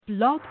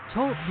Blog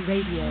Talk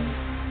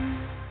Radio.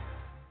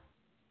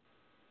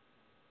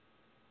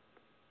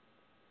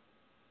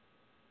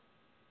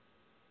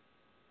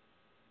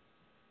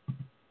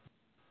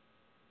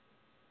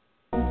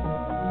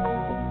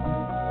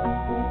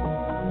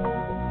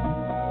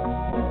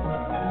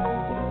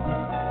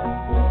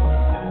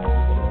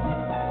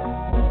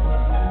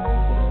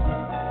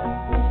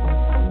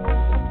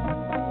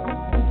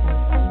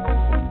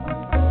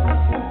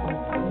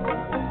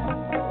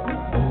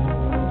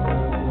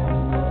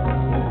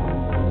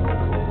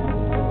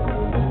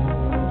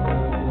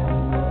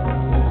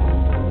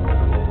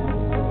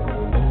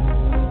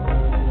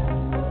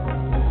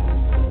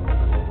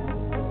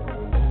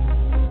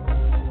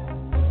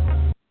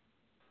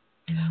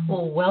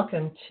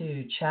 Welcome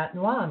to Chat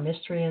Noir,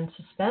 Mystery and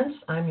Suspense.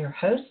 I'm your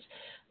host,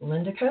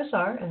 Linda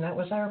Kosar, and that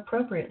was our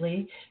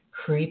appropriately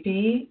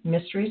creepy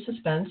mystery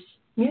suspense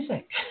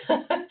music.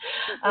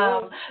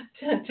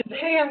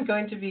 Today I'm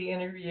going to be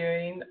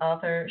interviewing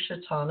author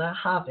Chautona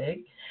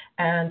Havig,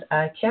 and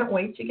I can't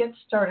wait to get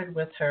started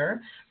with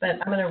her, but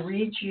I'm going to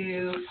read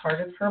you part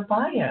of her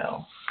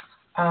bio.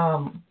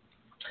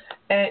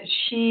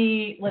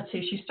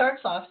 She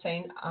starts off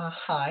saying,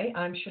 hi,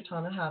 I'm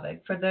Chautona Havig.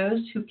 For those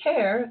who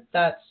care,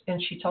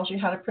 and she tells you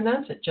how to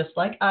pronounce it, just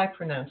like I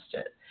pronounced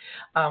it,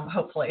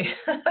 hopefully.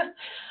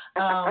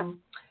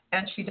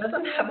 And she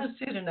doesn't have a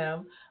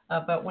pseudonym,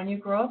 but when you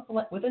grow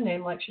up with a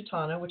name like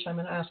Chautona, which I'm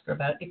going to ask her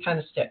about, it kind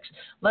of sticks.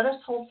 Let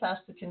us hold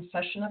fast the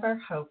confession of our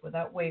hope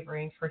without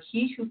wavering, for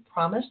he who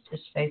promised is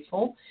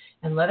faithful,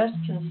 and let us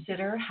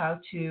consider how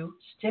to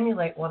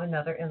stimulate one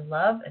another in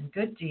love and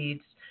good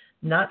deeds,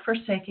 not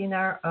forsaking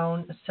our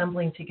own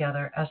assembling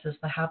together, as is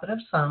the habit of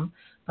some,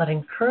 but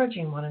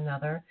encouraging one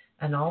another,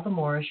 and all the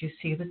more as you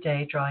see the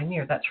day drawing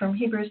near. That's from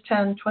Hebrews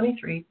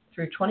 10:23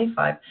 through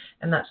 25,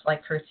 and that's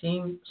like her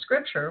theme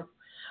scripture.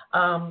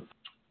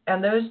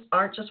 And those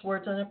aren't just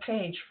words on a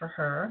page for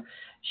her.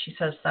 She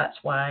says that's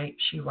why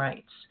she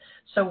writes.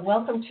 So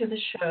welcome to the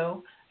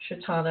show,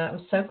 Chautona.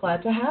 I'm so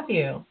glad to have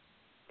you.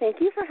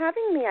 Thank you for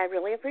having me. I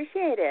really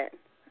appreciate it.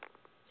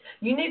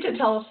 You need to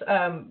tell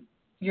us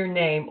your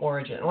name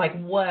origin. Like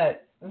where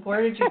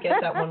did you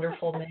get that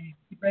wonderful name?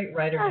 Great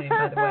writer name,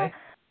 by the way.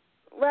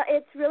 Well,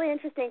 it's really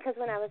interesting because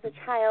when I was a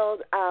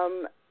child,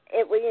 I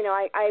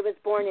was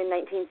born in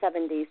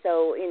 1970,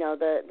 so,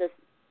 the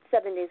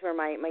 70s were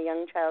my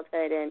young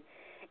childhood, and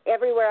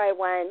everywhere I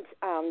went,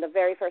 the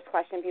very first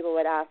question people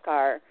would ask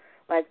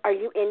was, are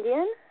you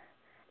Indian?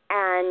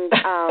 And,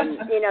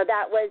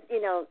 that was,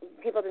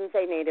 people didn't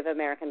say Native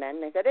American then.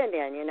 They said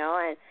Indian,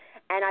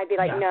 and I'd be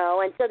like,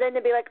 no. And so then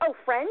they'd be like, oh,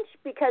 French?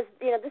 Because,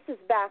 this is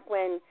back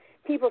when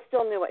people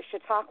still knew what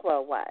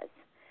Chautauqua was.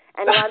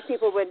 And a lot of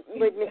people would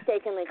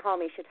mistakenly call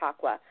me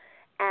Chautauqua.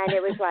 And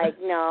it was like,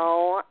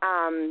 no.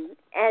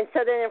 And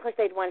so then, of course,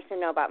 they'd want to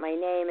know about my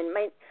name. And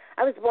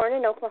I was born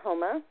in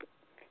Oklahoma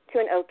to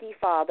an Okie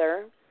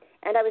father,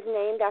 and I was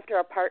named after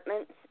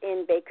apartments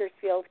in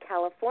Bakersfield,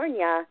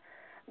 California,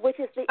 which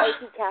is the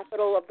Okie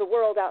capital of the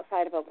world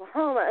outside of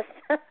Oklahoma.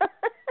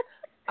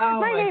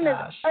 My name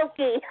gosh. is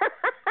Okie.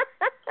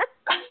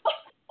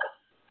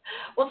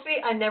 Well, see,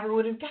 I never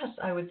would have guessed.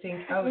 I would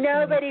think,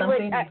 nobody something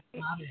would.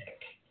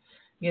 exotic,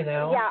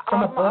 Yeah,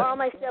 all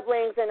my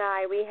siblings and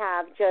I, we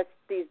have just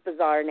these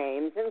bizarre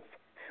names and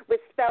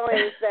with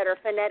spellings that are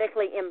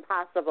phonetically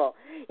impossible,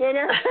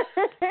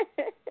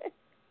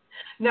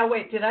 Now,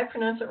 wait, did I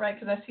pronounce it right?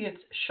 Because I see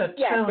it's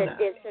Chautona.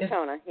 Yes, it's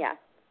Chautona, yeah.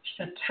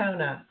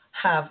 Chautona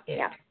Havig.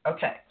 Yeah.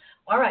 Okay.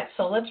 All right,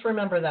 so let's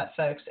remember that,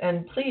 folks.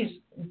 And please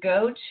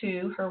go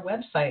to her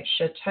website,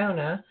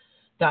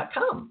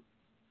 chautona.com,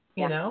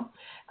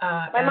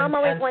 My mom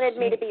always wanted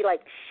me to be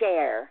like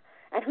Cher.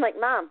 And I'm like,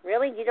 Mom,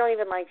 really? You don't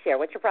even like Cher.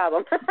 What's your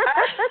problem?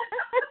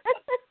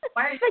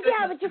 Why are you like,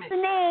 yeah, but just the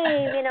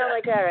name,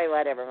 like, all right,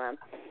 whatever, Mom.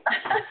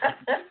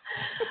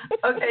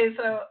 Okay,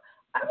 so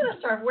I'm going to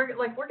start. We're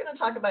going to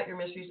talk about your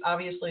mysteries.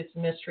 Obviously, it's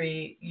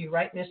mystery. You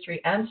write mystery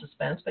and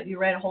suspense, but you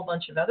write a whole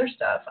bunch of other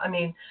stuff. I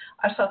mean,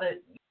 I saw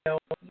that you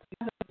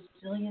have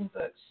a zillion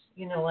books.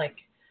 Like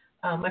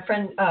my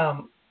friend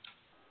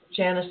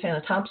Janice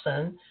Hannah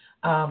Thompson.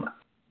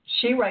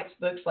 She writes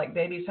books like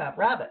Babies Have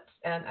Rabbits,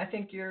 and I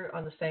think you're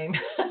on the same.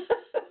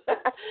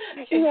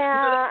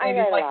 Yeah, I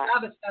know like that.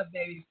 Rabbits have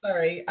babies.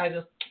 Sorry, I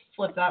just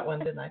flipped that one,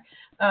 didn't I?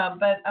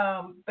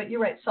 But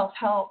you write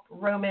self-help,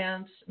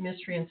 romance,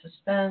 mystery, and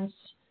suspense.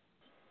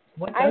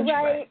 What don't you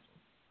write?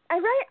 I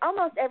write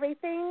almost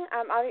everything.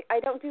 I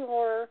don't do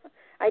horror.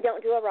 I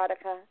don't do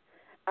erotica.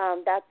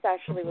 That's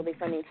actually really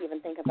funny to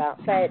even think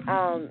about. But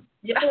for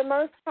the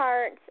most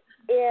part,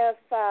 if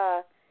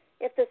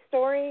the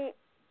story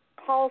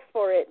calls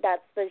for it,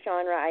 that's the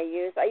genre I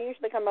use. I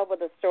usually come up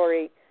with a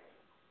story,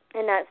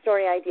 and that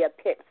story idea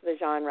picks the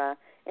genre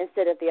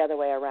instead of the other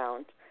way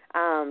around.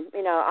 On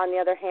the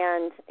other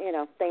hand,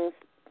 things,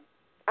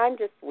 I'm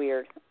just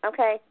weird,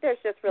 okay? There's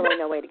just really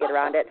no way to get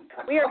around it.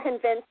 We are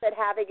convinced that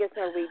Havig is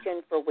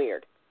Norwegian for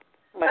weird.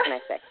 What can I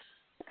say?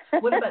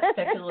 What about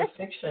speculative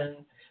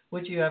fiction?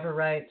 Would you ever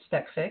write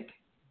spec fic?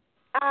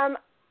 I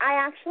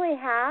actually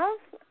have.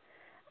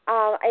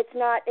 It's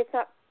not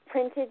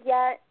printed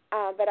yet.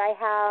 but I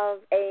have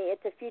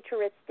it's a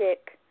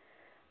futuristic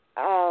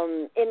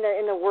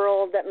in the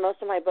world that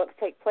most of my books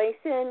take place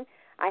in.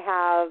 I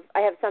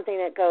have something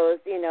that goes,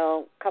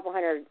 a couple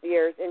hundred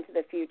years into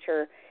the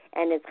future,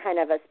 and it's kind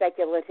of a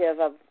speculative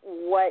of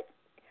what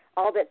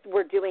all that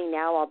we're doing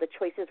now, all the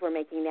choices we're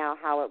making now,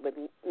 how it would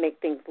make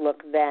things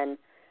look then,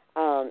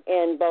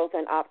 in both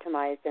an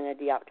optimized and a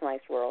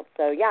de-optimized world.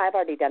 So yeah, I've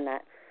already done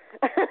that.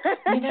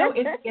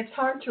 It's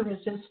hard to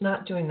resist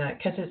not doing that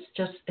because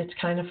it's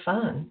kind of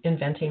fun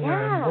inventing your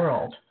own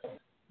world.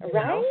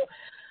 Right?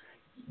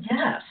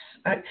 Yes.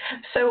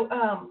 So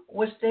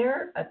was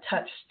there a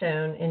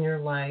touchstone in your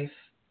life,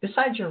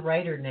 besides your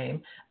writer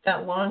name,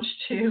 that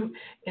launched you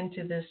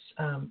into this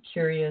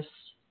curious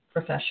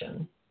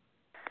profession?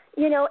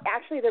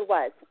 Actually there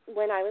was.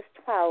 When I was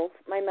 12,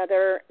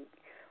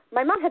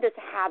 my mom had this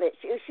habit.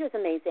 She was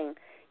amazing.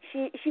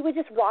 She would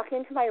just walk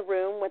into my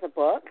room with a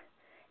book,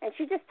 and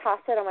she'd just toss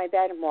it on my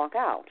bed and walk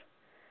out.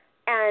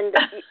 And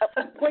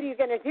what are you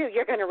going to do?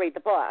 You're going to read the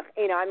book.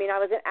 I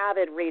was an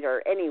avid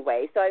reader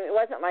anyway, so it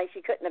wasn't like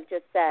she couldn't have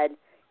just said,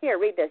 here,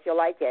 read this, you'll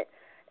like it.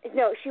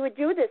 No, she would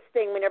do this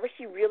thing whenever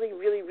she really,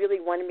 really, really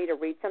wanted me to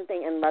read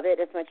something and love it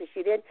as much as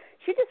she did.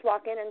 She'd just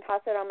walk in and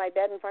toss it on my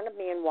bed in front of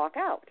me and walk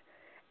out.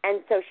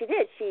 And so she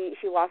did. She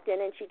walked in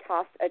and she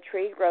tossed a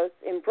tree growth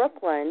in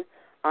Brooklyn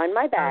on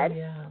my bed. Oh,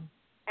 yeah.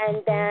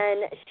 And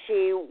then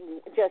she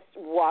just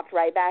walked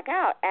right back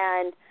out.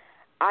 And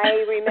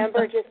I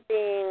remember just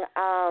being,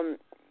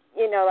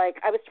 like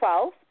I was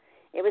 12.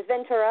 It was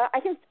Ventura.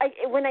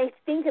 When I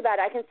think about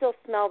it, I can still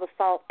smell the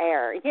salt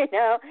air.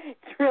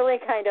 It's really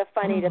kind of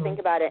funny to think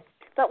about it.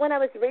 But when I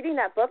was reading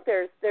that book,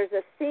 there's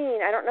a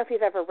scene. I don't know if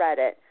you've ever read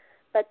it,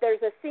 but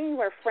there's a scene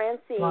where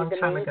Francie, the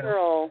main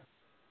girl,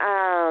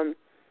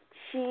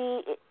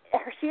 she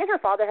and her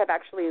father have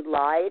actually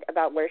lied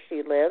about where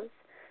she lives,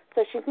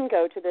 so she can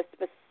go to this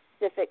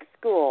specific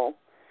school.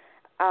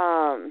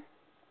 And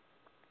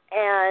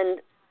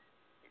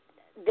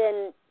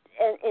then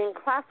in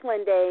class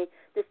one day,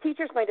 this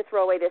teacher's going to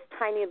throw away this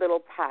tiny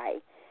little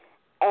pie.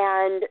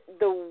 And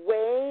the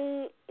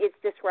way it's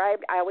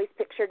described, I always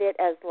pictured it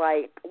as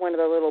like one of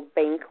the little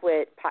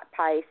banquet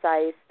pie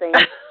size things.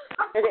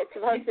 It's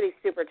supposed to be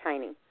super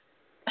tiny.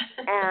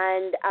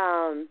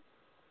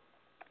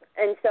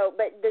 And so,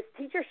 but this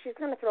teacher, she's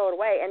going to throw it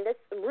away. And this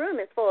room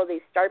is full of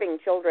these starving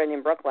children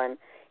in Brooklyn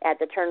at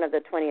the turn of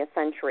the 20th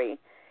century.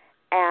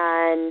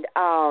 And,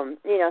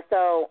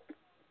 so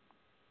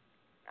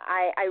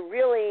I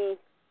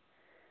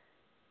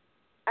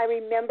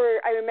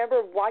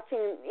remember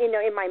watching,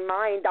 in my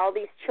mind, all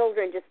these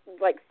children just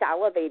like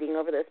salivating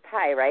over this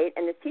pie, right?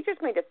 And this teacher's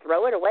going to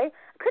throw it away.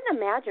 I couldn't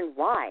imagine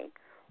why.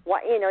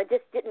 It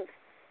just didn't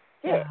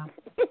fit.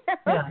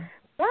 Yeah.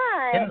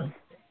 But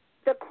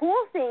the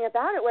cool thing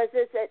about it was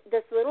that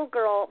this little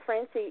girl,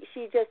 Francie,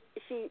 she said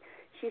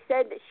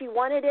that she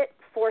wanted it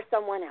for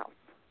someone else.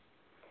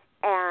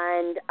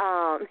 And,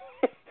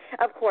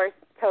 of course,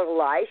 total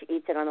lie, she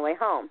eats it on the way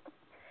home.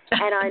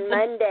 And on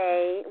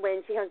Monday,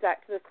 when she comes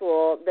back to the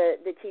school,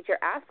 the teacher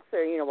asks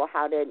her, well,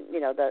 how did,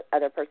 the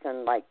other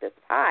person like this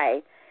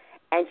pie?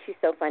 And she's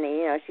so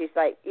funny, she's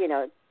like, came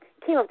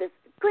up with this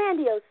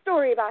grandiose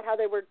story about how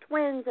they were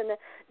twins and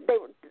they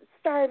were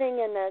starving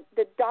and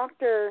the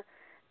doctor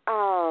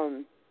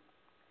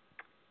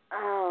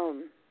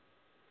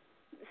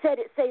said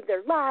it saved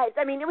their lives.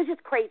 I mean, it was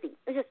just crazy.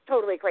 It was just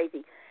totally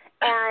crazy.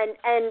 And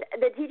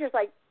the teacher's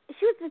like,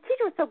 the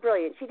teacher was so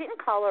brilliant. She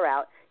didn't call her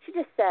out. She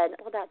just said,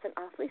 well, that's an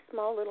awfully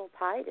small little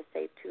pie to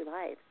save 2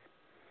 lives.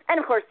 And,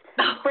 of course,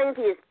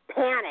 Francie is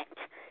panicked,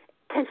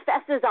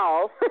 confesses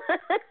all.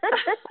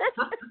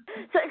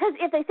 So, because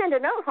if they send a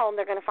note home,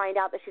 they're going to find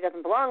out that she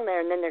doesn't belong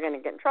there, and then they're going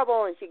to get in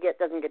trouble, and she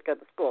doesn't get to go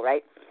to school,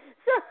 right?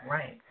 So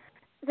right.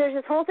 There's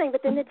this whole thing.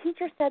 But then the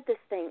teacher said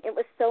this thing. It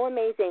was so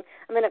amazing.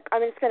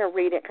 I'm just going to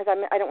read it because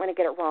I don't want to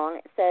get it wrong.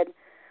 It said,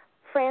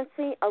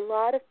 Francie, a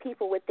lot of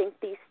people would think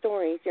these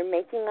stories you're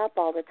making up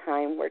all the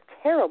time were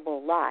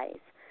terrible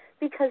lies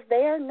because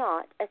they are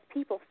not as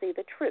people see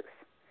the truth.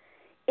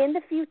 In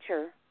the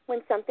future, when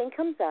something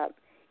comes up,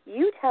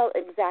 you tell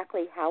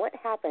exactly how it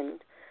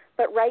happened,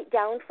 but write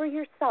down for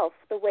yourself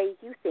the way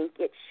you think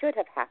it should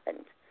have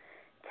happened.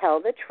 Tell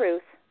the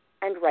truth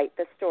and write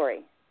the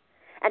story.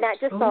 And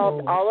that just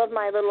solved all of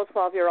my little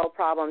 12-year-old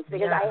problems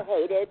because I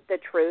hated the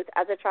truth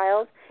as a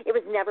child. It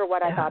was never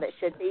what I thought it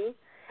should be.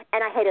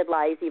 And I hated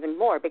lies even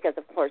more because,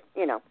 of course,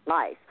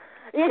 lies.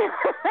 And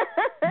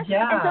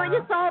so it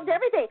just solved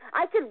everything.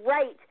 I could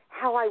write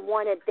how I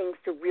wanted things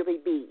to really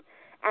be.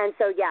 And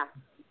so,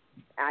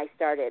 I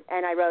started.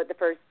 And I wrote the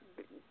first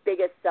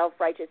biggest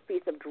self-righteous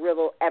piece of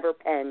drivel ever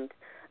penned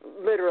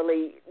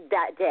literally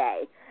that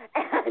day.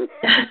 And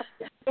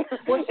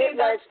well, see,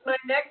 that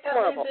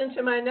leads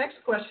into my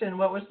next question.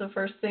 What was the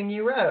first thing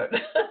you wrote?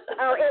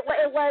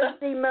 It was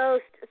the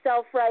most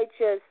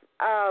self-righteous,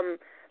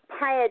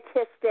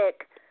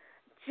 pietistic,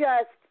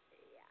 just,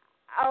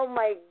 oh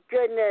my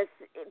goodness,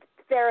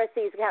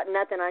 Pharisees got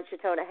nothing on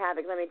Chautona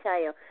Havig, let me tell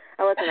you.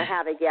 I wasn't a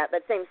Havig yet,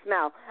 but same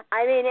smell.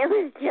 I mean, it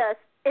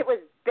was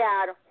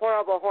bad,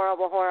 horrible,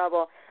 horrible,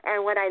 horrible.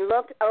 And when I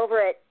looked over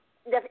it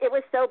it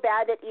was so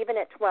bad that even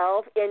at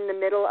 12, in the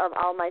middle of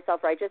all my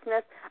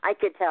self-righteousness, I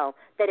could tell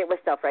that it was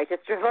self-righteous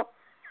drivel.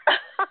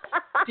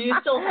 Do you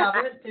still have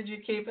it? Did you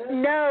keep it?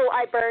 No,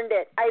 I burned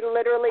it. I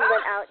literally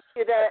went out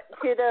to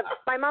the.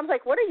 My mom's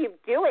like, "What are you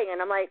doing?"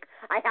 And I'm like,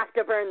 "I have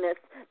to burn this.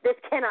 This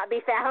cannot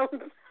be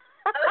found."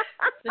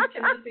 This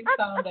cannot be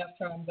found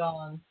after I'm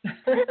gone.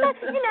 You know,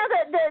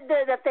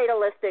 the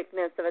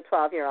fatalisticness of a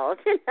 12-year-old.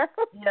 You know.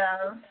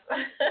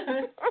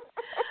 Yes.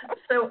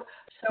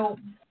 So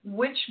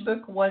which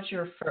book was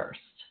your first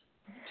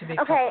to be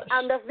published?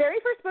 The very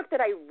first book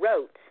that I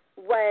wrote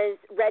was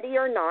Ready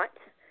or Not.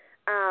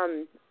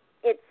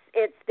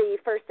 It's the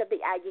first of the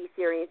Aggie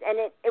series, and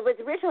it was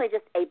originally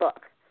just a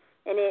book.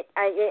 And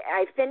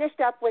I finished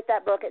up with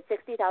that book at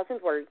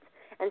 60,000 words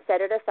and set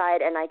it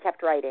aside, and I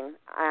kept writing.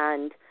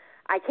 And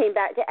I came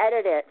back to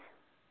edit it,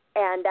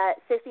 and that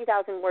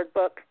 60,000 word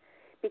book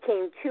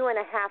became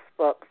 2.5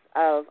 books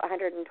of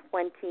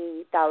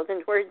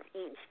 120,000 words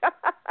each.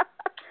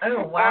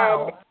 Oh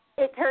wow!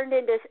 And it turned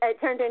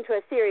into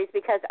a series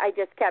because I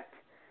just kept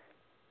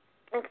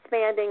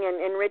expanding and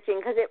enriching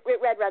because it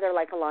read rather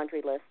like a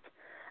laundry list.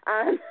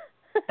 And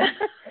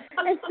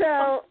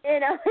so, you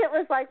know, it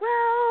was like,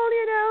 well,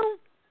 you know,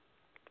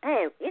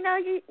 hey, you know,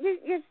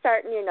 you're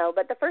starting, you know.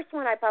 But the first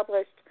one I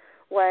published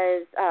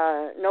was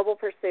Noble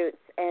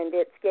Pursuits, and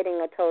it's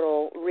getting a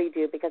total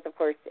redo because, of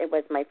course, it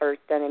was my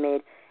first, and I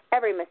made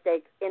every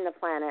mistake in the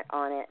planet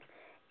on it.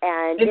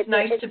 And it's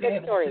nice to be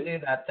able to do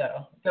that,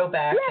 though. Go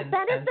back and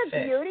that is the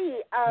fix. beauty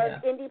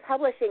of indie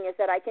publishing is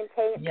that I can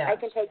take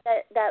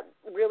that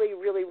really,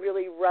 really,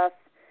 really rough,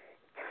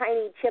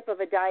 tiny chip of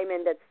a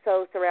diamond that's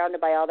so surrounded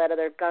by all that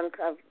other gunk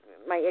of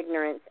my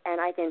ignorance,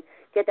 and I can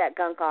get that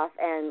gunk off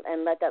and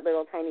let that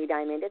little tiny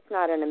diamond. It's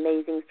not an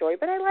amazing story,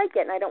 but I like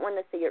it, and I don't want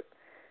to see it,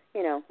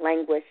 you know,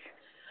 languish.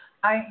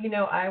 I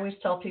always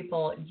tell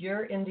people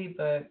your indie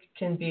book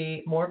can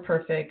be more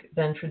perfect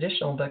than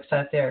traditional books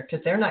out there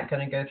because they're not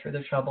going to go through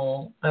the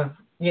trouble of,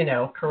 you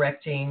know,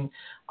 correcting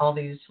all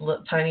these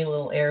tiny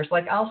little errors.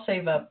 Like I'll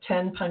save up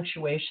 10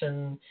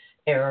 punctuation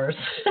errors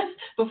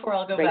before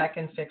I'll go back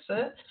and fix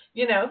it,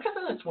 you know, because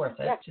then it's worth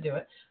it to do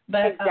it.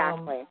 But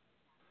exactly.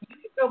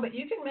 But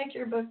you can make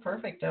your book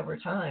perfect over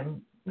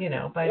time, you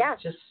know, by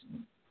just,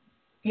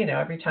 you know,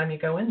 every time you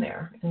go in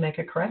there and make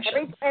a correction.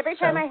 Every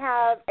time I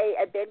have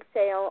a big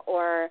sale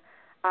or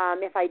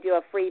if I do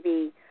a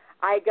freebie,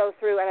 I go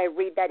through and I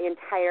read that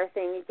entire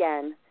thing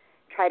again,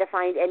 try to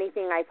find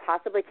anything I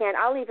possibly can.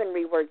 I'll even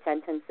reword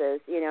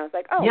sentences, you know. It's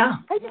like,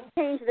 I just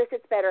changed this,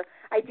 it's better.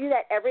 I do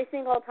that every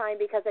single time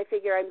because I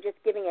figure I'm just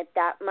giving it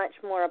that much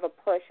more of a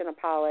push and a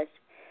polish.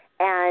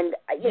 And,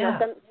 you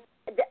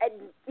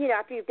know,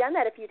 after you've done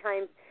that a few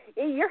times,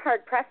 you're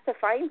hard-pressed to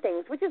find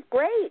things, which is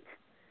great.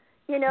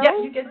 You know?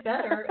 Yeah, you get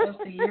better as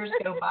the years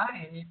go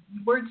by, and you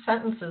word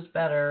sentences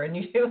better, and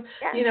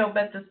you know,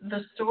 but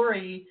the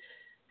story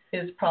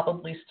is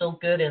probably still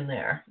good in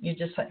there. You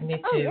just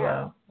need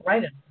to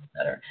write it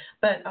better.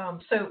 But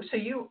so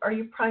are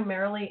you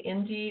primarily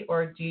indie,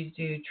 or do you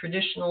do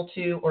traditional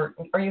too, or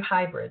are you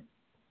hybrid?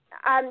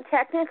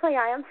 Technically,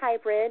 I am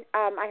hybrid.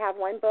 I have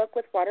one book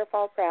with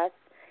Waterfall Press,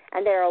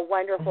 and they're a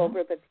wonderful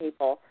group of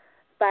people.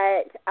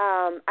 But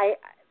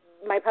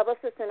my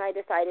publicist and I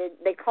decided,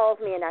 they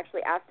called me and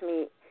actually asked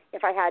me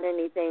if I had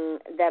anything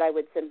that I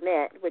would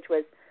submit, which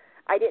was,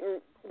 I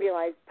didn't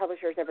realize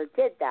publishers ever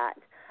did that.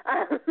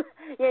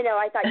 You know,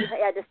 I thought you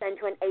had to send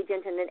to an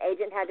agent, and an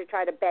agent had to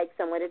try to beg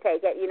someone to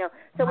take it, you know.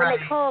 So when they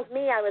called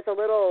me, I was a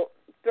little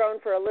thrown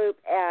for a loop,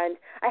 and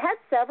I had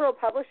several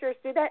publishers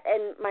do that,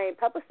 and my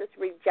publicist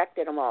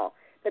rejected them all.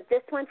 But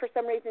this one, for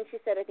some reason, she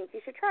said, I think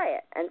you should try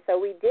it. And so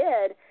we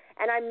did,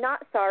 and I'm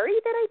not sorry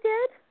that I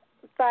did,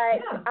 but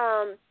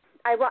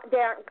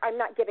I'm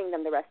not giving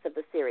them the rest of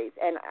the series.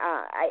 And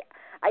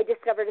I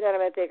discovered that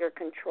I'm a bigger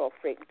control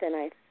freak than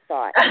I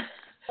thought.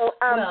 So,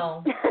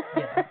 well,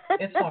 yeah,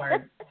 it's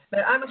hard. But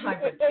I'm a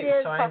hybrid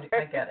too, so I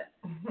get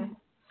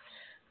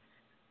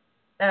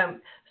it.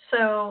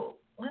 So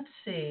let's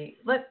see.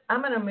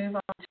 I'm going to move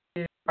on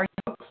to, are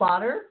you a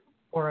plotter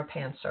or a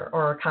pantser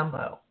or a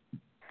combo?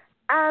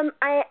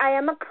 I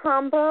am a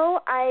combo.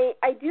 I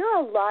do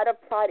a lot of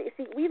plotting.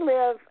 See, we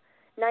live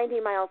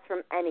 90 miles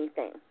from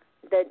anything.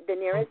 The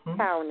nearest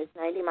town is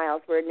 90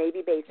 miles. We're a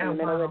Navy base in the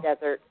middle of the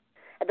desert,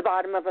 at the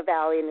bottom of a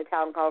valley in a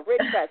town called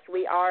Ridgecrest.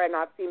 We are an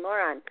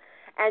oxymoron.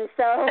 And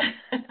so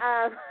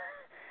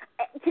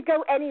to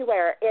go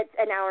anywhere, it's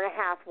an hour and a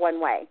half one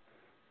way.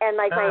 And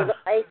like my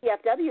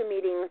ACFW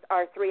meetings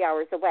are 3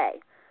 hours away.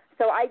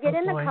 So I get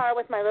in the car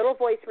with my little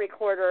voice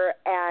recorder,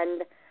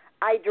 and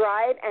I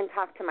drive and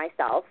talk to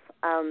myself.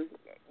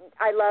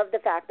 I love the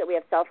fact that we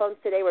have cell phones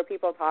today where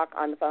people talk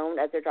on the phone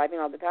as they're driving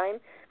all the time,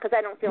 because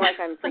I don't feel like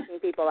I'm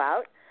freaking people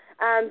out.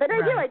 But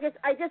I do.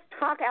 I just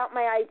talk out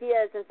my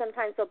ideas, and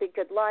sometimes there'll be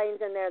good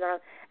lines in there.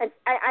 And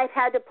I've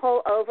had to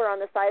pull over on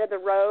the side of the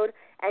road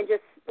and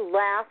just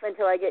laugh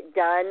until I get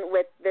done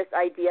with this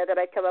idea that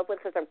I come up with,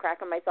 because I'm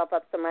cracking myself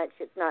up so much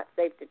it's not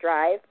safe to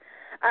drive.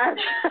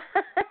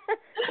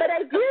 But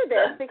I do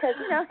this because,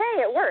 you know,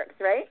 hey, it works,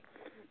 right?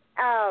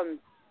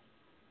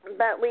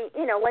 but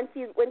once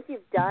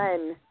you've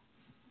done,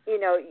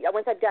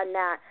 once I've done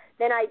that,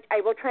 then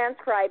I will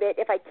transcribe it.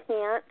 If I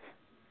can't,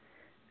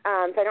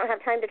 if I don't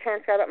have time to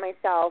transcribe it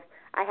myself,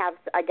 I have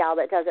a gal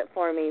that does it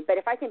for me. But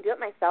if I can do it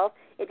myself,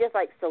 it just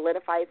like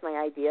solidifies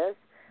my ideas.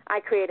 I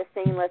create a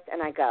scene list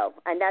and I go,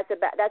 and that's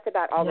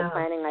about all the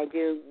planning I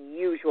do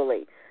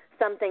usually.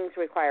 Some things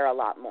require a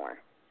lot more.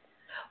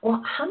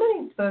 Well, how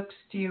many books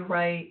do you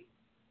write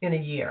in a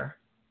year?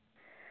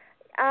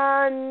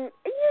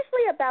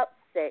 Usually about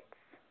 6.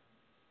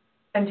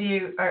 And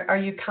are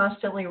you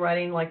constantly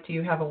writing? Like, do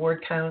you have a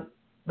word count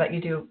that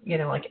you do,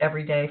 like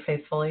every day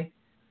faithfully?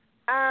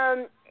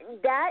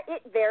 That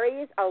it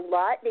varies a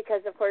lot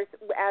because, of course,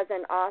 as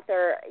an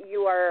author,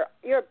 you're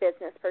a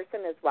business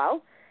person as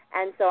well.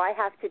 And so I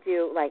have to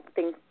do like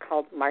things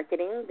called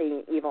marketing,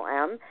 the evil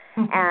M,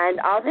 and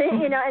all the,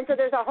 and so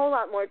there's a whole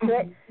lot more to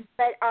it.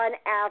 But on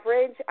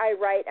average, I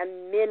write a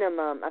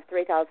minimum of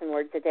 3,000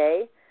 words a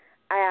day.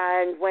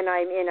 And when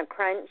I'm in a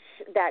crunch,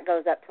 that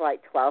goes up to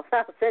like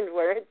 12,000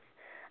 words.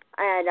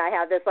 And I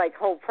have this like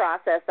whole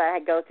process that I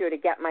go through to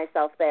get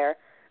myself there.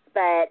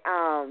 But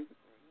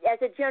as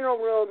a general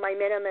rule, my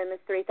minimum is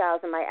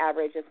 3,000. My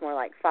average is more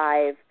like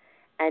 5.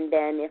 And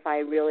then if I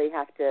really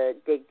have to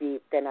dig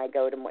deep, then I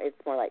go to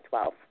it's more like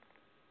 12.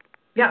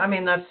 Yeah, I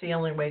mean, that's the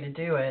only way to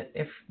do it,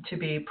 to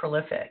be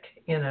prolific,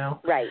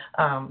 Right.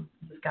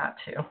 You've got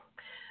to.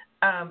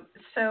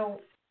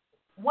 So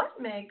what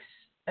makes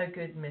a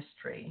good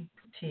mystery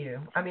to you?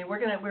 I mean, we're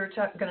going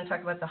to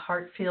talk about the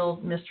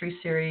Hartfield Mystery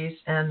Series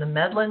and the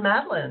Medlin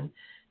Madeline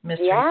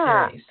Mystery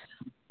Series.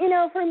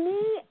 For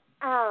me,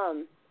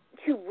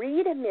 to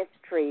read a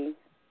mystery,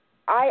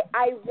 I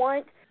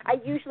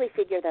usually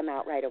figure them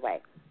out right away.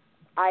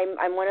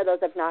 I'm one of those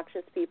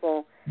obnoxious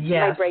people.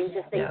 Yes. My brain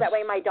just thinks that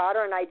way. My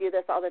daughter and I do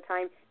this all the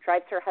time.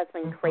 Drives her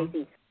husband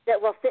crazy.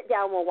 That we'll sit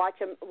down, we'll watch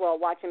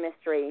a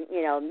mystery,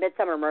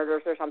 Midsummer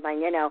Murders or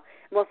something,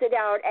 We'll sit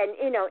down and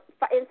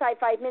inside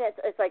 5 minutes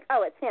it's like,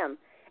 oh, it's him,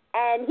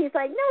 and he's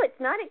like, no, it's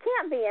not. It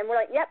can't be. And we're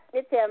like, yep,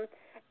 it's him.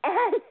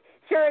 And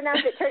sure enough,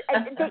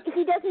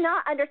 he does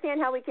not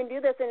understand how we can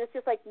do this, and it's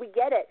just like we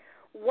get it.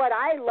 What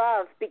I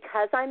love,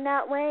 because I'm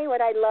that way,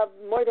 what I love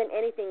more than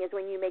anything is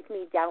when you make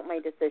me doubt my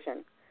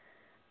decision.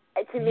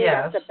 To me,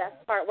 that's the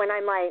best part, when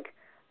I'm like,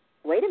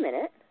 wait a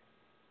minute,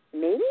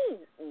 maybe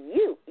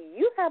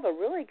you have a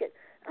really good,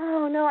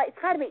 oh, no, it's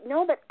got to be,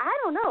 no, but I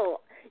don't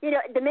know.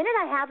 The minute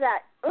I have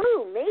that,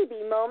 ooh,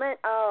 maybe moment,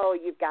 oh,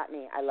 you've got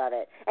me. I love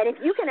it. And if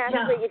you can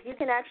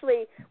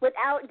actually,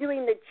 without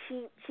doing the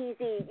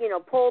cheesy,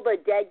 pull the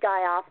dead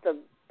guy off the,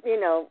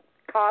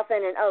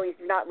 coffin and, oh, he's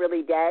not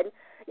really dead,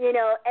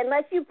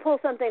 unless you pull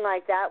something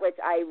like that, which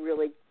I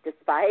really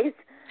despise.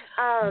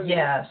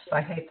 Yes, I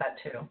hate that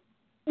too.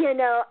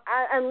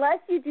 Unless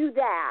you do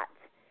that,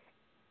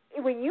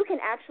 when you can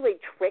actually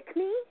trick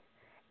me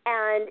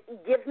and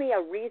give me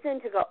a reason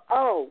to go,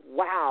 oh,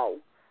 wow,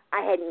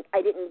 I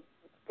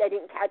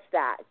didn't catch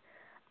that.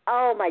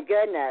 Oh my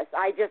goodness,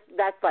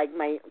 that's like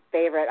my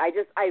favorite.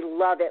 I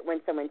love it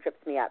when someone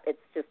trips me up. It's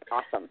just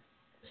awesome.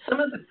 Some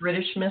of the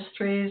British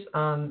mysteries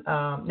on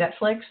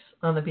Netflix,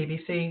 on the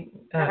BBC,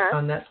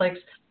 on Netflix,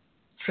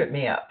 trip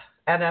me up.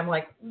 And I'm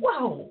like,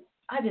 whoa,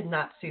 I did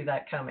not see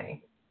that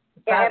coming.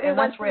 Every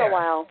once in a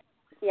while.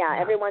 Yeah,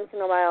 every once in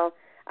a while.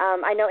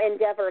 I know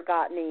Endeavor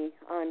got me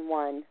on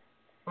one.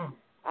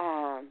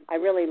 I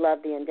really love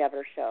the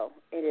Endeavor show.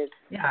 It is.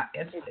 Yeah,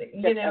 it's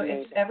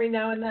it's every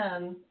now and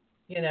then,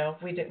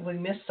 we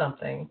miss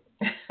something.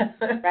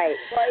 Right.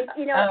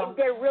 Well,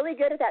 they're really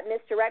good at that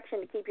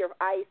misdirection to keep your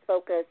eyes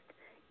focused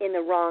in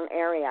the wrong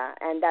area,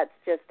 and that's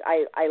just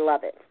I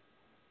love it.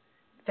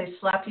 They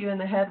slap you in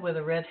the head with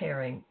a red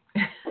herring.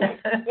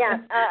 Yeah,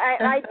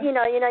 you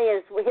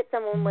just hit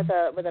someone with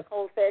a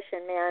cold fish,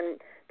 and man,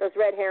 those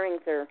red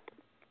herrings are.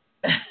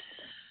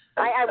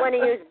 I want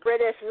to use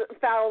British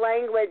foul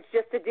language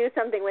just to do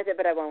something with it,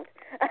 but I won't.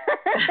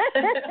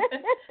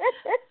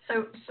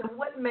 So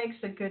what makes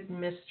a good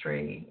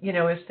mystery?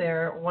 Is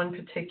there one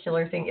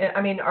particular thing?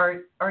 I mean,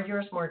 are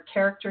yours more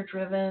character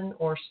driven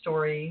or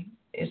story?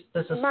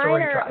 Does a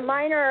story drive?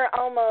 Mine are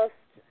almost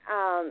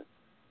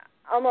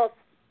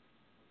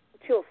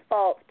to a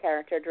fault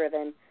character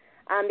driven,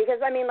 because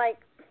I mean, like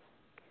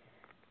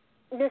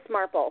Miss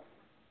Marple.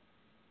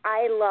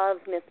 I love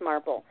Miss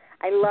Marple.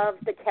 I love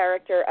the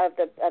character of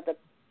the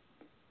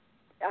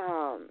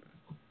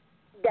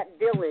that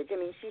village. I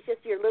mean, she's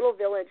just your little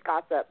village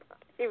gossip.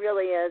 She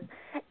really is.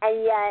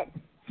 And yet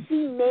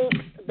she makes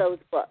those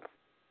books.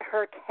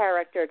 Her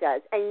character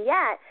does. And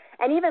yet,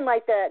 and even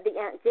like the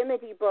Aunt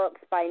Dimity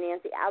books by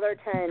Nancy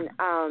Atherton,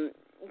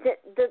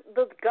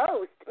 the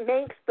ghost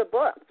makes the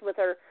books with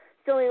her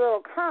silly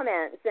little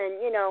comments,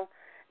 and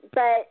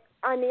but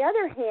on the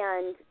other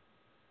hand,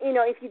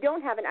 if you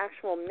don't have an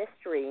actual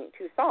mystery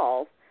to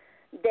solve,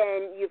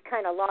 then you've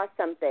kind of lost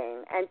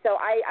something. And so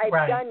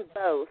I've done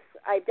both.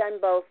 I've done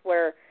both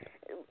where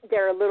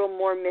they're a little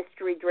more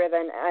mystery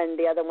driven and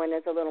the other one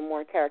is a little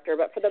more character.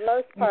 But for the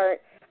most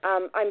part,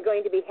 I'm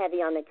going to be heavy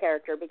on the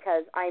character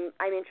because I'm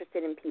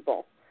interested in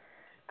people.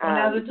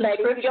 But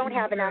if you don't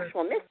have an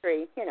actual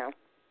mystery,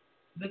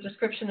 the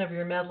description of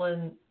your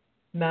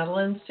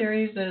Madeline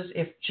series is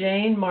if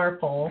Jane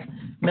Marple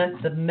met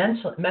the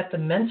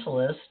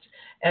mentalist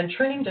and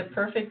trained a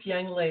perfect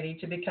young lady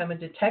to become a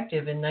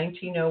detective in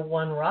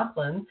 1901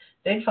 Rockland,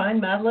 they'd find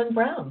Madeline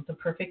Brown, the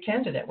perfect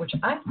candidate, which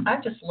I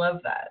just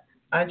love that.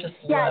 I just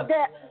love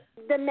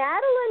the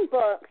Madeline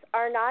books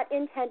are not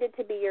intended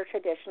to be your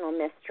traditional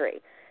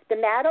mystery. The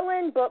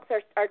Madeline books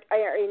are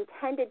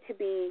intended to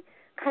be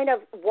kind of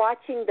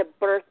watching the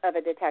birth of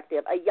a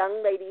detective, a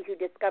young lady who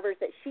discovers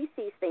that she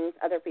sees things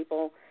other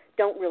people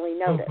don't really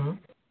notice. Mm-hmm.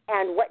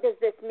 And what does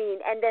this mean?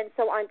 And then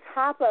so on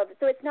top of,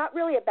 so it's not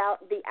really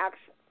about the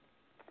actual,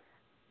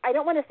 I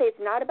don't want to say it's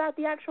not about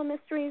the actual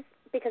mysteries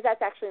because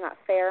that's actually not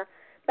fair,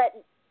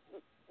 but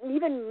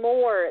even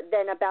more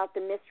than about the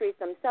mysteries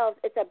themselves,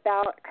 it's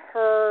about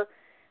her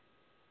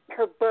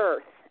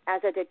birth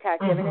as a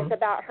detective, Mm-hmm. and it's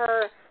about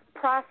her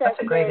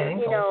processing,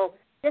 you know,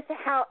 just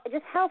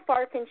how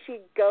far can she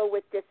go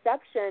with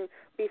deception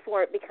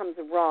before it becomes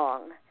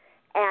wrong,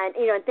 and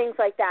you know, and things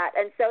like that.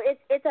 And so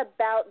it's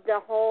about the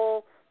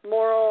whole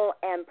moral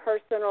and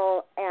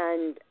personal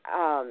and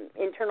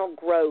internal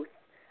growth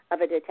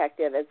of a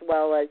detective, as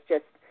well as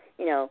just,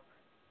 you know,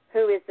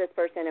 who is this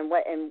person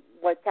and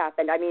what's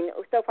happened. I mean,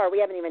 so far we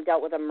haven't even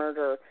dealt with a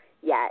murder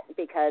yet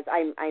because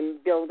I'm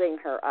building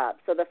her up.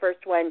 So the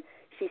first one,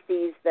 she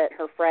sees that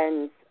her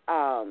friend's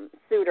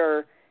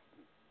suitor,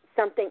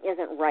 something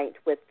isn't right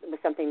with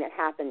something that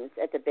happens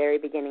at the very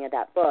beginning of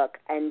that book,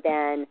 and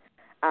then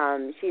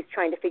she's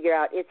trying to figure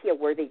out, is he a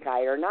worthy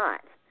guy or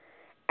not?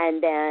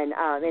 And then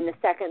in the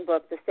second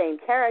book, the same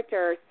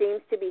character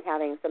seems to be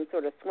having some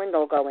sort of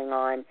swindle going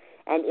on,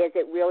 and is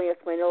it really a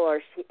swindle,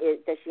 or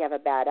does she have a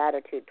bad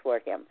attitude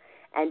toward him?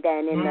 And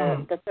then in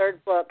the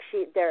third book,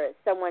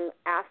 someone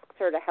asks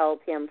her to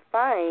help him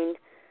find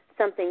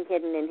something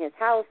hidden in his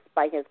house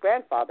by his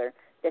grandfather.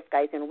 This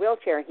guy's in a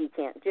wheelchair, he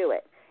can't do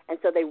it. And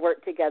so they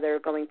work together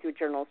going through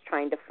journals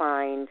trying to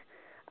find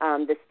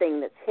this thing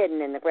that's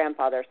hidden in the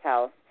grandfather's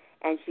house.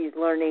 And she's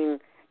learning,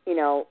 you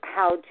know,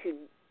 how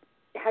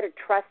to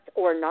trust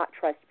or not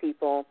trust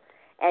people.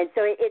 And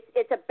so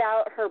it's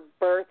about her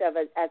birth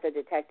as a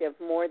detective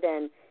more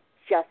than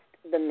just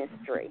the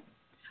mystery.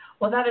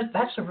 Well,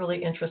 that's a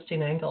really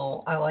interesting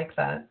angle. I like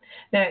that.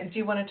 Now, do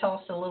you want to tell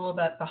us a little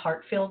about the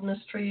Hartfield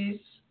mysteries?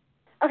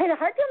 Okay, the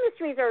Hartfield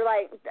mysteries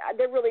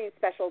they're really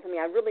special to me.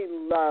 I really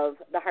love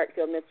the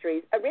Hartfield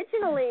mysteries.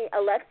 Originally,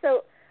 Alexa,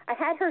 I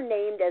had her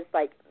named as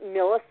like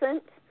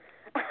Millicent.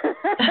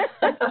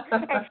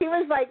 And she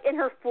was like in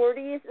her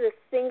 40s, this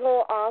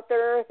single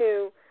author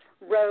who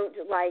wrote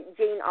like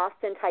Jane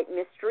Austen type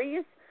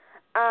mysteries.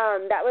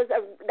 That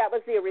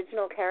was the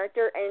original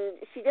character, and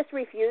she just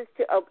refused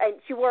to. And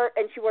she wore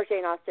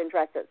Jane Austen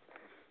dresses,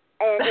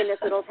 and in this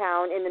little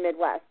town in the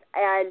Midwest.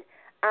 And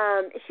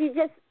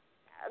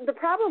the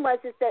problem was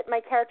that my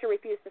character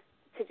refused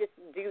to just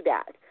do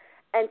that.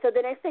 And so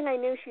the next thing I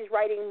knew, she's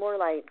writing more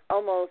like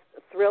almost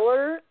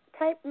thriller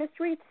type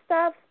mystery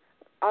stuff,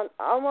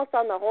 almost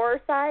on the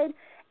horror side.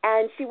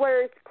 And she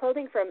wears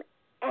clothing from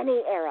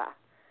any era.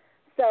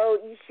 So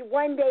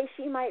one day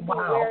she might be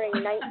wearing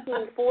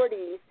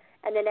 1940s,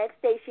 and the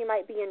next day she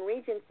might be in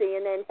Regency,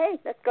 and then, hey,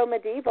 let's go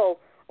medieval,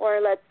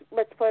 or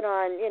let's put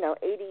on, you know,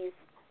 80s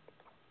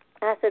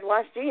acid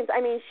wash jeans.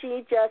 I mean,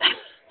 she just,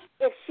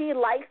 if she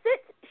likes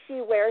it,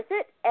 she wears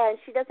it, and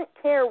she doesn't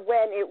care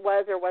when it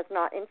was or was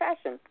not in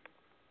fashion.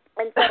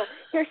 And so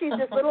here she's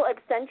this little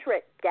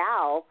eccentric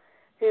gal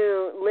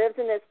who lives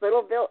in this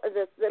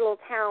little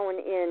town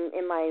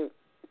in my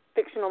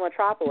fictional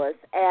metropolis,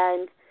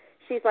 and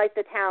she's like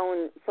the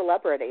town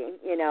celebrity,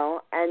 you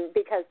know. And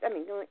because, I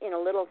mean, in a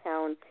little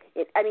town,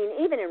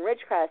 even in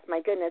Ridgecrest,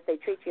 my goodness, they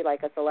treat you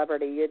like a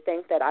celebrity. You'd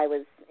think that I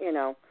was, you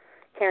know,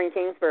 Karen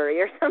Kingsbury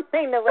or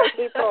something, the way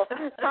people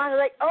talk,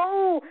 like,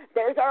 oh,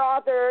 there's our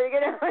author, you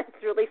know.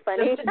 It's really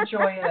funny. Just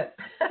enjoy it.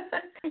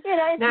 You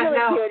know, it's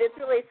really cute. It's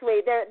really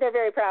sweet. They're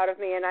very proud of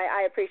me, and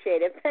I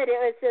appreciate it. But it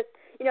was just,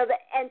 you know,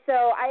 and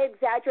so I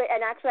exaggerate,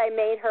 and actually I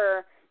made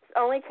her, the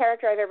only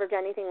character I've ever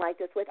done anything like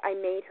this with, I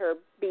made her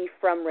be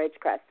from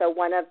Ridgecrest. So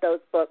one of those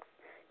books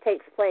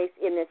takes place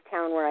in this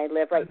town where I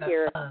live right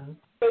here. Fun.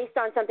 Based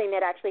on something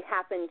that actually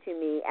happened to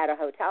me at a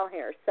hotel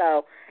here.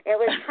 So it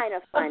was kind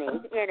of funny,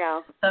 you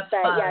know. That's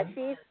but fun.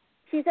 Yeah,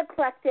 she's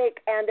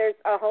eclectic, and there's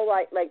a whole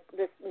lot, like,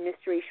 this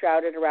mystery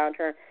shrouded around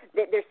her.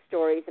 There's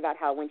stories about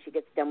how when she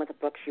gets done with a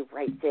book, she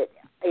writes it,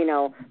 you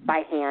know,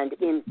 by hand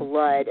in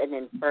blood and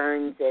then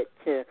burns it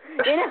to,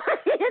 you know,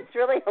 it's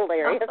really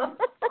hilarious.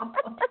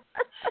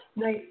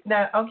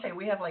 Now, okay,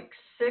 we have like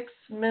 6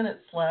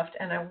 minutes left,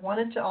 and I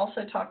wanted to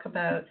also talk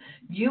about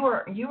you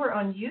were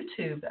on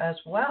YouTube as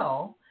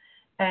well.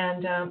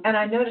 And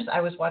I noticed, I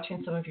was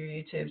watching some of your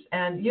YouTubes,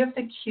 and you have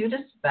the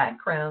cutest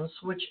backgrounds,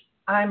 which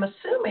I'm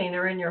assuming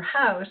are in your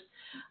house.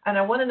 And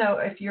I want to know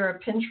if you're a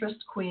Pinterest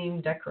queen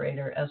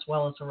decorator as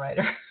well as a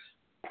writer.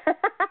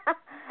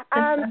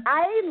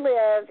 I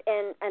live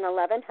in an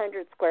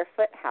 1,100 square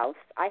foot house.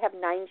 I have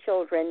 9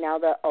 children now.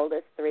 The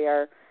oldest 3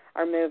 are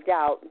moved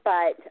out,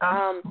 but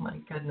oh my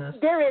goodness,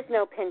 there is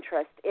no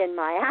Pinterest in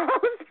my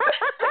house.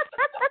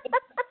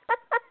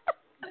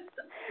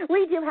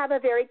 We do have a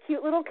very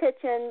cute little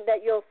kitchen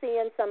that you'll see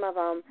in some of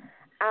them.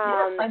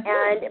 Yes, I do.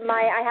 And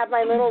I have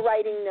my little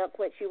writing nook,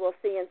 which you will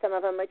see in some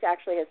of them, which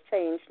actually has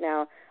changed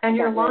now. And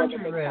your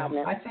laundry room.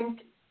 I think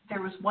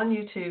there was one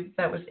YouTube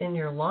that was in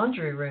your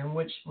laundry room,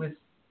 which was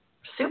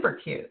super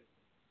cute.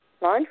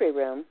 Laundry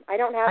room? I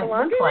don't have a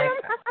laundry room?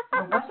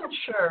 I wasn't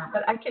sure,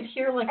 but I could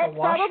hear like a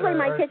washer. It's probably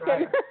my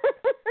kitchen.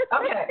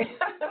 Okay.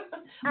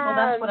 Well,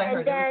 that's what I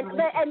heard.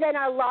 And then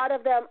a lot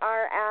of them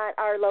are at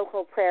our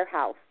local prayer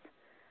house.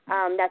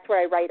 That's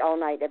where I write all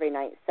night, every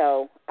night.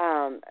 So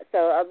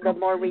of the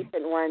more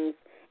recent ones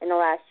in the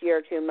last year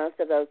or two, most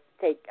of those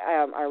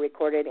are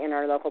recorded in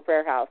our local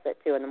prayer house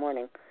at 2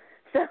 a.m.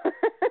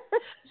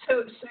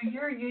 So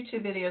your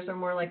YouTube videos are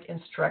more like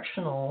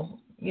instructional,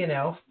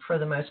 for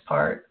the most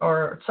part,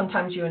 or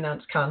sometimes you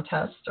announce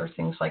contests or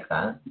things like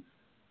that?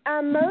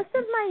 Most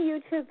of my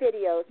YouTube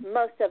videos,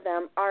 most of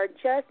them, are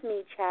just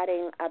me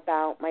chatting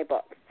about my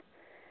books.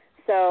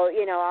 So,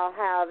 I'll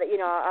have,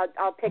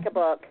 I'll pick a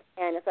book,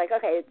 and it's like,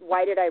 okay,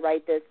 why did I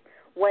write this?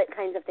 What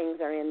kinds of things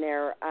are in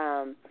there?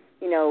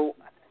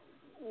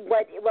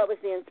 What was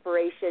the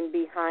inspiration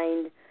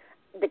behind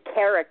the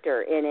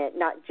character in it,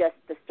 not just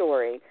the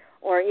story,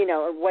 or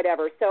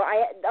whatever. So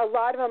a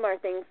lot of them are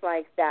things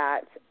like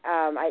that.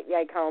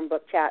 I call them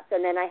book chats,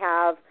 and then I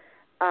have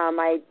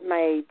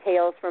my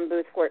tales from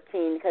Booth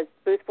 14, because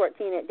Booth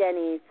 14 at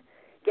Denny's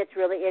gets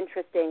really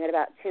interesting at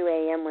about 2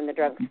 a.m. when the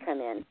drunks come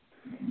in.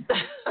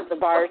 The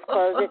bars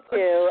close at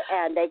 2,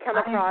 and they come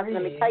across,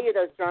 let me tell you,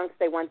 those drunks,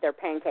 they want their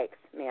pancakes,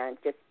 man.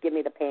 Just give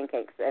me the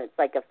pancakes. And it's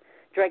like a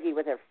druggie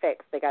with their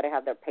fix. They got to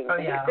have their pancakes.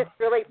 Oh, yeah. It's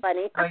really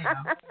funny. Oh,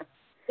 yeah.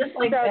 Just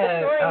like,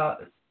 yeah,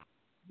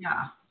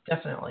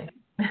 definitely.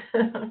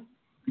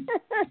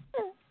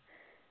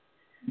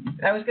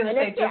 I was going to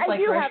say, just like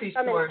grocery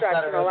stores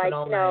that are open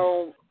all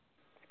night.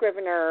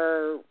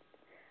 Scrivener,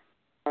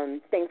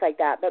 things like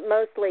that. But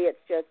mostly it's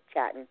just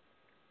chatting.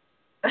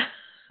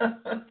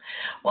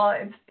 Well,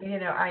 it's,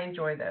 I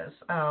enjoy those.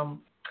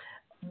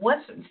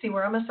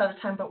 We're almost out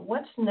of time, but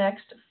what's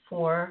next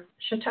for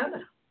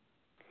Chautona?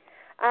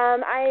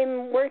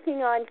 I'm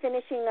working on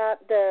finishing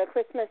up the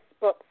Christmas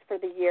books for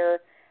the year.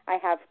 I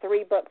have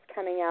 3 books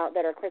coming out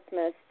that are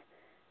Christmas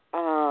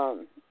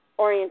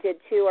oriented.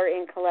 2 are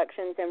in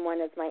collections, and 1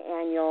 is my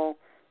annual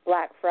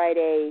Black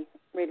Friday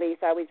release.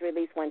 I always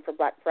release one for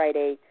Black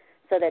Friday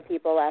so that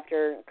people,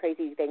 after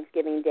crazy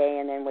Thanksgiving Day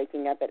and then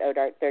waking up at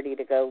dark 30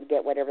 to go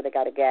get whatever they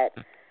got to get,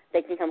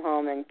 they can come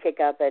home and kick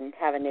up and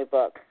have a new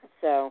book.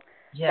 So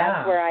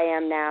that's where I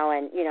am now.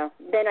 And,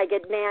 then I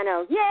get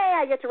Nano. Yay,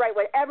 I get to write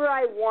whatever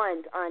I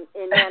want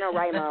in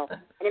NaNoWriMo, and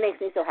it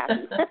makes me so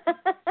happy.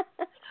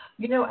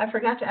 I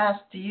forgot to ask,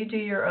 do you do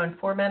your own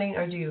formatting,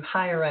 or do you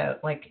hire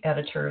out, like,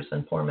 editors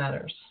and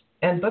formatters?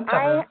 And book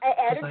cover.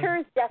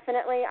 Editors,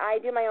 definitely. I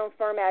do my own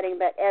formatting,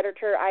 but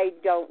editor, I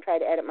don't try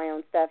to edit my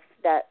own stuff.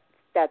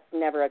 That's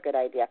never a good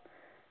idea.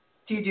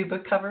 Do you do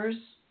book covers?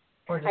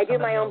 I do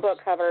my own book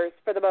covers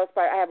for the most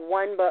part. I have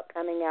 1 book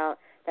coming out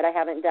that I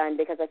haven't done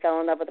because I fell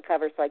in love with the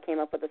cover, so I came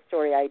up with a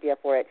story idea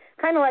for it.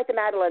 Kind of like the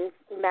Madeleines.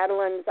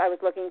 Madeleines, I was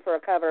looking for a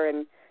cover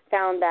and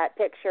found that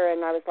picture,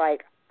 and I was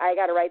like, I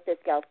got to write this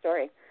gal's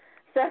story.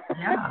 So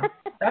yeah,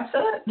 that's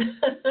it.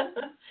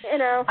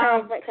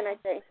 What can I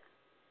say?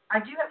 I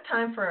do have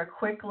time for a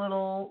quick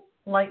little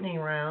lightning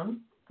round,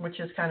 which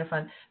is kind of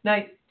fun. Now,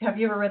 have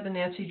you ever read the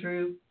Nancy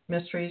Drew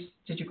mysteries?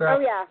 Did you grow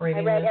up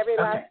reading I read this? every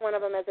last one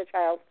of them as a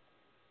child.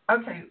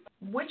 Okay,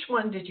 which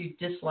one did you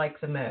dislike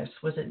the most?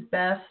 Was it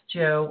Beth,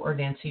 Joe, or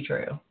Nancy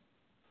Drew?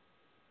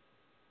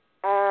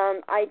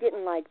 I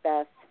didn't like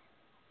Beth.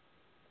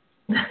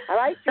 I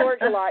liked George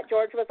a lot.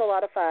 George was a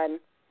lot of fun.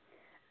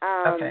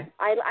 Okay.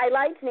 I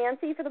liked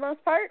Nancy for the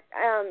most part.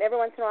 Every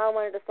once in a while I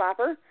wanted to slap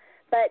her,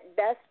 but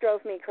Beth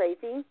drove me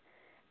crazy.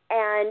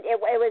 And it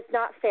was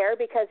not fair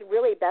because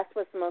really Beth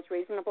was the most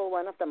reasonable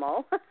one of them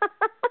all.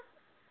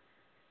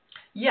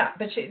 Yeah,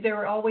 but they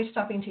were always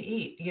stopping to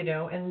eat,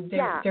 and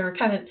they were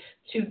kind of,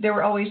 they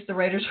were always, the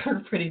writers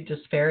were pretty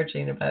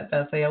disparaging about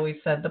Beth. They always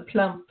said the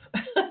plump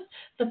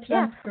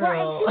girl.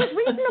 Well, and she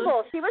was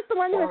reasonable. She was the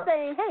one who was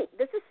saying, hey,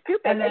 this is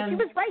stupid, and she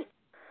was right.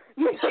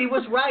 She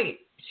was right.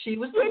 She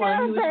was the one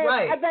who was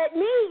right. But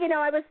me,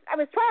 I was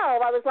 12.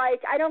 I was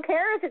like, I don't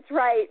care if it's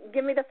right.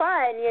 Give me the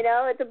fun.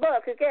 It's a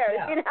book. Who cares?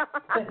 Yeah.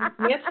 But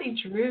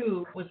Nancy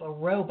Drew was a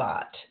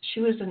robot. She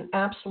was an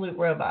absolute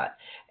robot.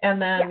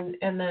 And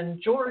then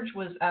George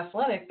was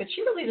athletic, but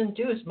she really didn't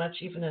do as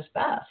much even as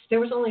Beth. There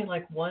was only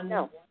like one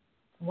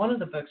of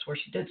the books where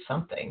she did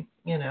something.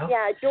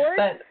 Yeah, George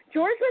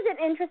was an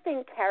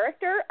interesting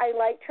character. I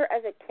liked her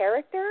as a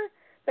character.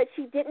 But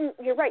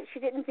you're right, she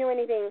didn't do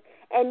anything.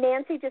 And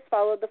Nancy just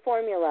followed the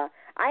formula.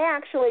 I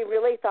actually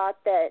really thought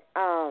that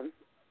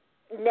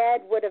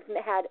Ned would have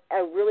had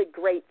a really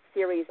great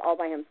series all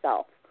by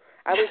himself.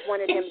 I always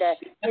wanted him to,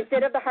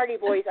 instead of the Hardy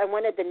Boys, I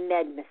wanted the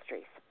Ned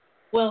mysteries.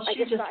 Well,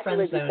 she just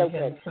friend-zoned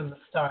him from the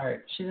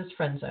start. She just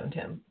friend-zoned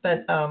him.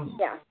 But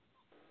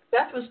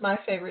Beth was my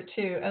favorite,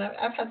 too. And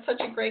I've had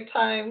such a great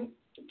time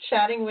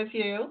chatting with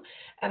you.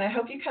 And I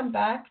hope you come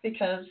back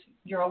because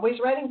you're always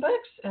writing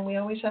books, and we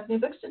always have new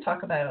books to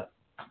talk about.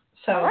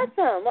 So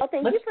awesome. Well,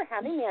 thank you for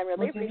having me. I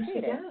really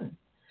appreciate it.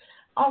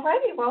 All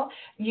righty. Well,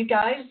 you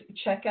guys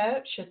check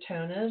out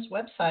Chautona's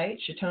website,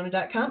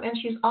 chautona.com, and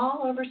she's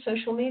all over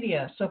social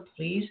media. So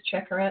please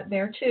check her out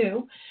there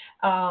too,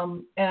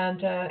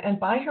 and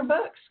buy her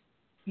books.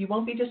 You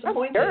won't be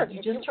disappointed. Oh, sure.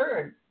 You just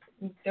heard.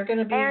 They're going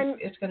to be.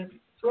 It's going to be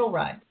a thrill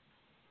ride.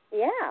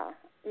 Yeah,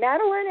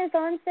 Madeline is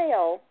on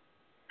sale.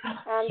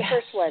 The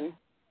first one,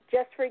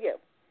 just for you.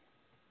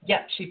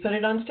 Yep, she put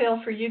it on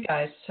sale for you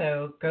guys.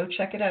 So go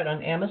check it out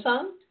on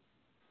Amazon.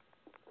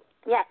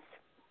 Yes.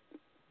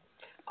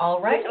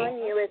 All righty. On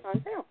you is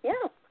on sale.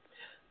 Yeah.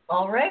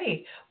 All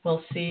righty.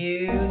 We'll see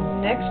you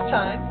next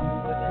time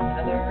with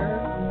another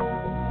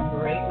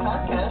great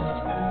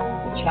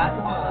podcast. Chat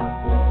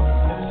on.